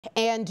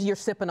And you're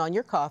sipping on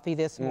your coffee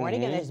this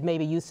morning, and as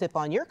maybe you sip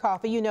on your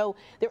coffee, you know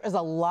there is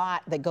a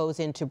lot that goes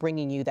into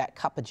bringing you that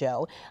cup of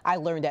joe. I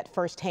learned that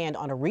firsthand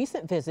on a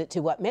recent visit to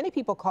what many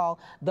people call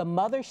the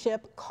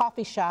Mothership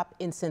Coffee Shop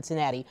in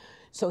Cincinnati.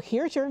 So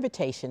here's your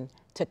invitation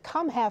to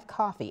come have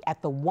coffee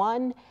at the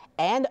one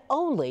and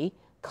only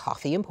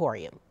Coffee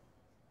Emporium.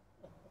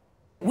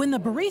 When the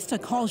barista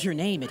calls your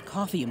name at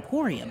Coffee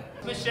Emporium,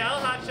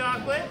 Michelle, hot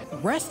chocolate.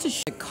 rest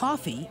assured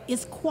coffee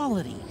is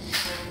quality.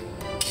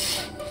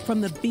 From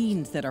the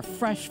beans that are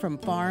fresh from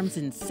farms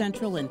in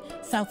Central and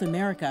South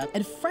America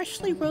and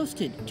freshly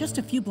roasted just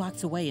a few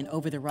blocks away in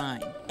Over the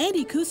Rhine.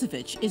 Andy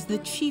Kusevich is the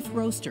chief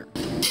roaster.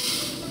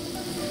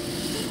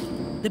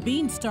 The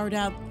beans start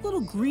out a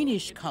little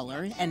greenish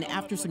color, and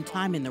after some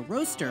time in the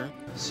roaster...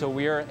 So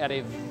we are at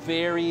a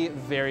very,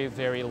 very,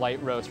 very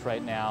light roast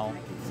right now.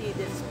 I can see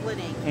this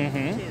splitting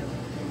too.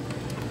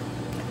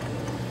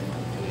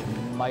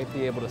 Might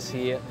be able to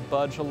see it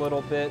budge a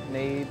little bit,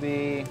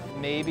 maybe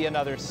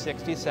another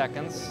 60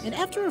 seconds. And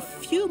after a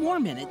few more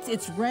minutes,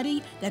 it's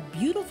ready, that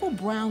beautiful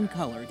brown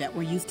color that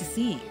we're used to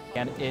seeing.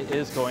 And it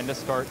is going to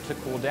start to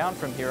cool down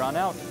from here on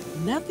out.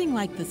 Nothing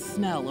like the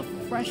smell of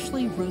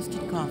freshly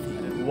roasted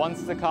coffee.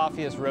 Once the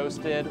coffee is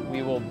roasted,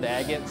 we will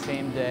bag it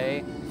same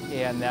day,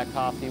 and that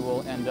coffee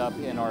will end up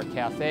in our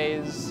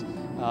cafes,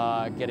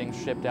 getting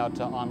shipped out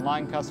to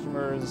online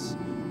customers,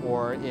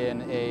 or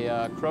in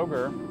a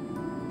Kroger,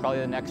 probably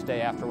the next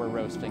day after we're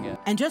roasting it.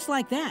 And just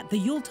like that, the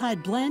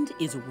Yuletide blend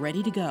is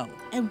ready to go.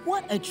 And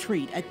what a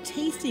treat, a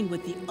tasting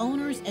with the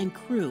owners and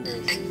crew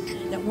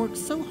that work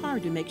so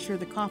hard to make sure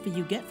the coffee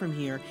you get from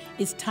here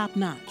is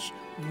top-notch,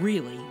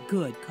 really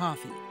good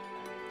coffee.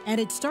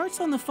 And it starts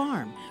on the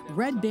farm,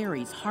 red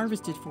berries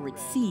harvested for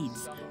its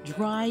seeds,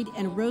 dried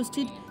and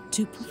roasted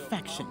to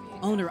perfection.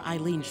 Owner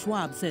Eileen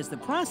Schwab says the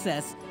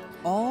process,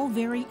 all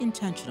very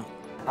intentional.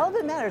 All of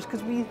it matters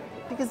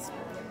because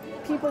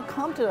people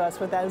come to us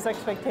with those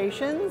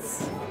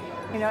expectations,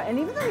 you know, and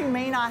even though you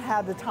may not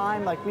have the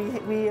time like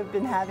we have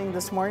been having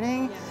this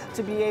morning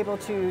to be able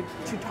to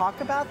talk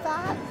about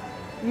that,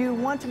 you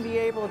want to be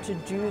able to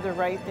do the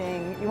right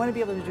thing. You want to be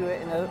able to do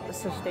it in a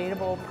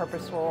sustainable,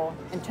 purposeful,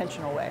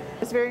 intentional way.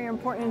 It's very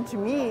important to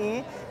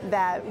me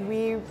that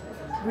we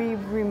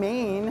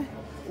remain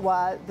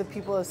what the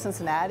people of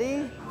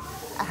Cincinnati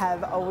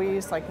have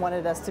always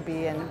wanted us to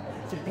be, and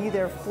to be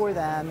there for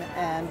them.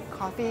 And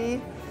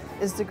coffee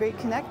is the great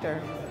connector,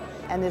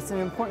 and it's an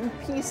important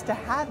piece to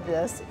have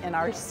this in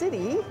our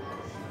city,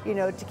 you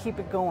know, to keep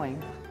it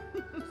going.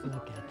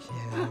 Look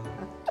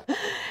at you.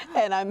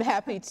 And I'm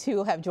happy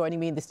to have joining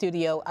me in the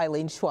studio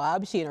Eileen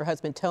Schwab. She and her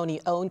husband Tony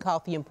own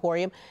Coffee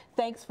Emporium.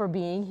 Thanks for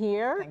being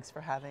here. Thanks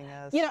for having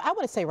us. You know, I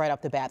want to say right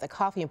off the bat, the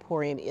Coffee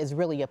Emporium is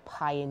really a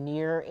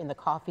pioneer in the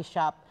coffee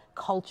shop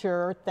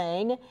culture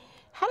thing.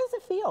 How does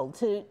it feel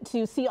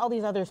to see all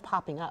these others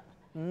popping up?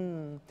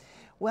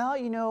 Well,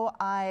 you know,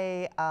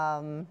 I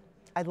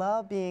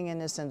love being in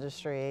this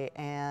industry,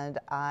 and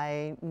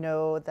I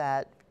know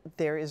that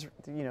there is,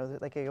 you know,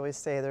 like I always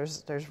say,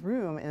 there's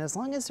room, and as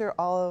long as they're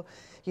all,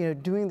 you know,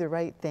 doing the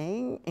right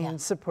thing and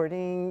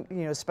supporting,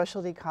 you know,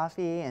 specialty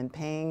coffee and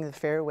paying the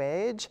fair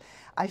wage,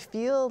 I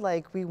feel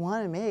like we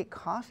want to make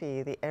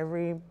coffee the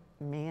every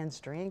man's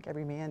drink,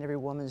 every man, every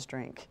woman's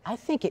drink. I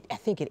think it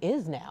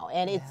is now,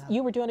 and it's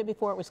you were doing it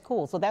before it was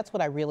cool, so that's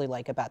what I really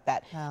like about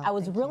that. Oh, I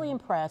was really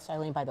impressed,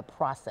 Eileen, by the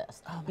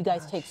process. You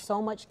guys take so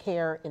much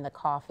care in the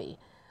coffee.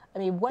 I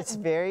mean, it's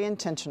very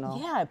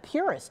intentional. Yeah,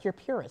 purist. You're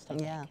purist, I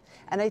think. Yeah,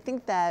 and I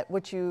think that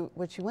what you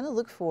want to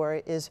look for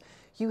is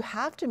you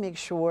have to make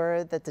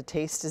sure that the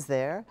taste is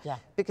there. Yeah.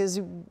 Because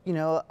you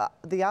know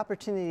the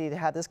opportunity to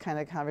have this kind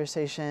of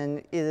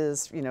conversation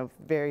is, you know,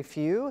 very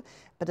few.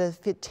 But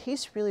if it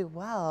tastes really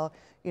well,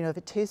 you know, if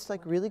it tastes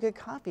like really good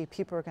coffee,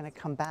 people are going to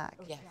come back.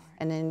 Yes.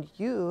 And then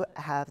you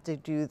have to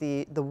do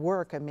the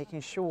work of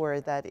making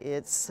sure that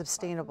it's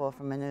sustainable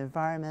from an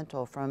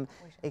environmental, from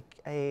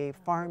a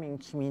farming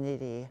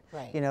community,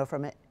 you know,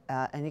 from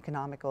an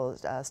economical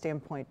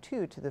standpoint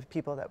too, to the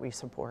people that we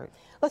support.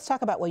 Let's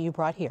talk about what you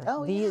brought here.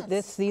 Oh,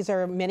 These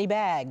are many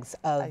bags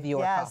of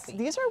your coffee. Yes,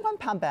 these are 1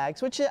 pound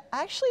bags, which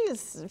actually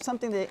is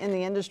something that in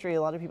the industry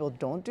a lot of people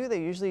don't do. They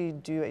usually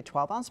do a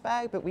 12-ounce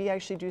bag, but we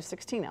actually do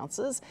 16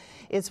 ounces.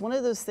 It's one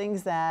of those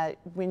things that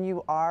when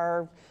you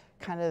are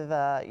kind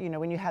of, you know,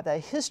 when you have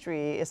that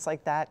history, it's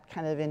like that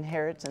kind of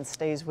inheritance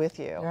stays with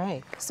you.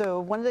 Right.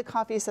 So one of the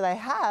coffees that I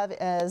have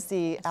as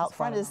out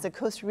front is the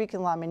Costa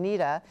Rican La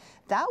Manita.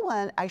 That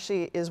one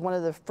actually is one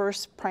of the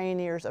first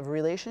pioneers of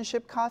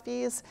relationship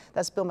coffees.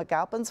 That's Bill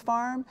McAlpin's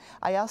farm.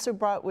 I also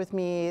brought with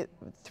me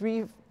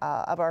 3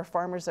 of our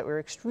farmers that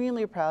we're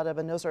extremely proud of,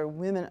 and those are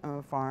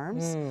women-owned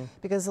farms.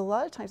 Because a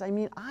lot of times, I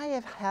mean, I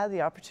have had the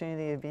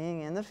opportunity of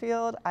being in the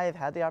field. I have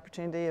had the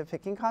opportunity of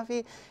picking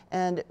coffee,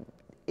 and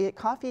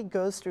coffee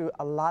goes through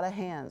a lot of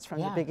hands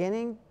from the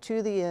beginning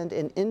to the end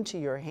and into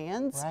your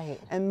hands. Right.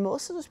 And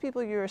most of those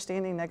people you're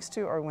standing next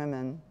to are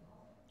women.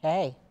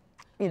 Hey,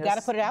 you got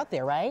to put it out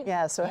there, right?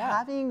 Yeah. So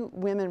having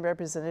women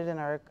represented in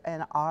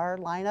our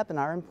lineup, in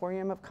our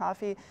emporium of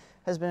coffee,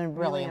 has been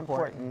really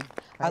important.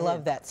 I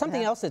love that.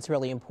 Something else that's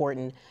really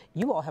important,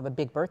 you all have a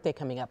big birthday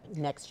coming up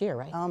next year,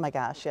 right? Oh my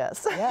gosh,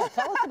 yes. Yeah,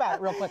 tell us about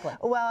it real quickly.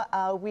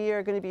 Well, we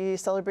are going to be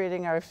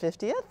celebrating our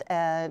 50th,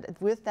 and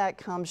with that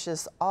comes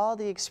just all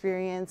the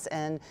experience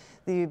and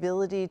the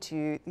ability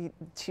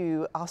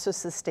to also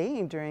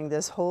sustain during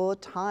this whole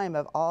time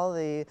of all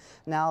the,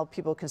 now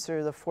people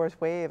consider the fourth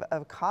wave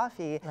of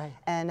coffee, right.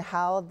 and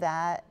how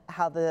the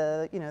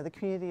the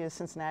community of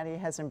Cincinnati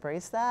has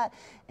embraced that,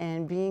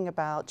 and being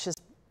about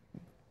just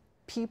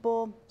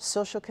people,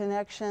 social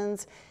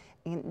connections.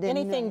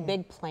 Anything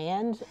big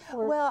planned?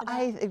 Well,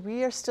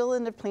 we are still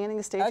in the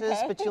planning stages,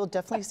 but you'll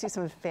definitely see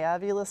some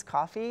fabulous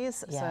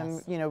coffees, yes.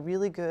 some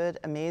really good,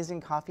 amazing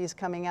coffees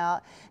coming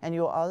out, and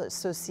you'll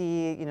also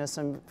see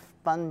some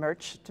fun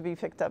merch to be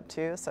picked up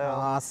too. So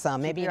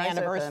awesome. Maybe an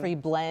anniversary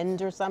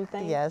blend or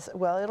something? Yes.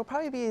 Well, it'll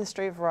probably be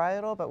straight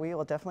varietal, but we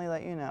will definitely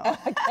let you know.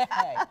 Okay.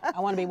 I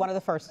want to be one of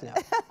the first to know.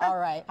 All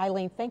right.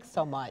 Eileen, thanks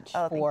so much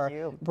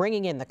for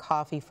bringing in the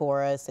coffee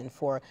for us and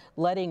for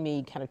letting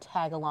me kind of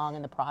tag along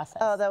in the process.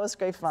 Oh, that was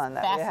great fun.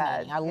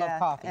 Fascinating. I love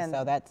coffee,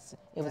 so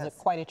it was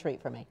quite a treat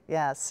for me.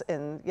 Yes,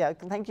 and yeah,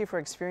 thank you for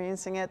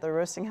experiencing it. The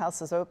roasting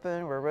house is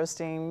open. We're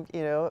roasting,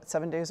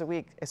 7 days a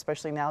week,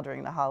 especially now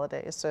during the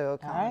holidays. So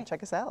come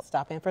check us out.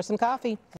 Stop in for some coffee.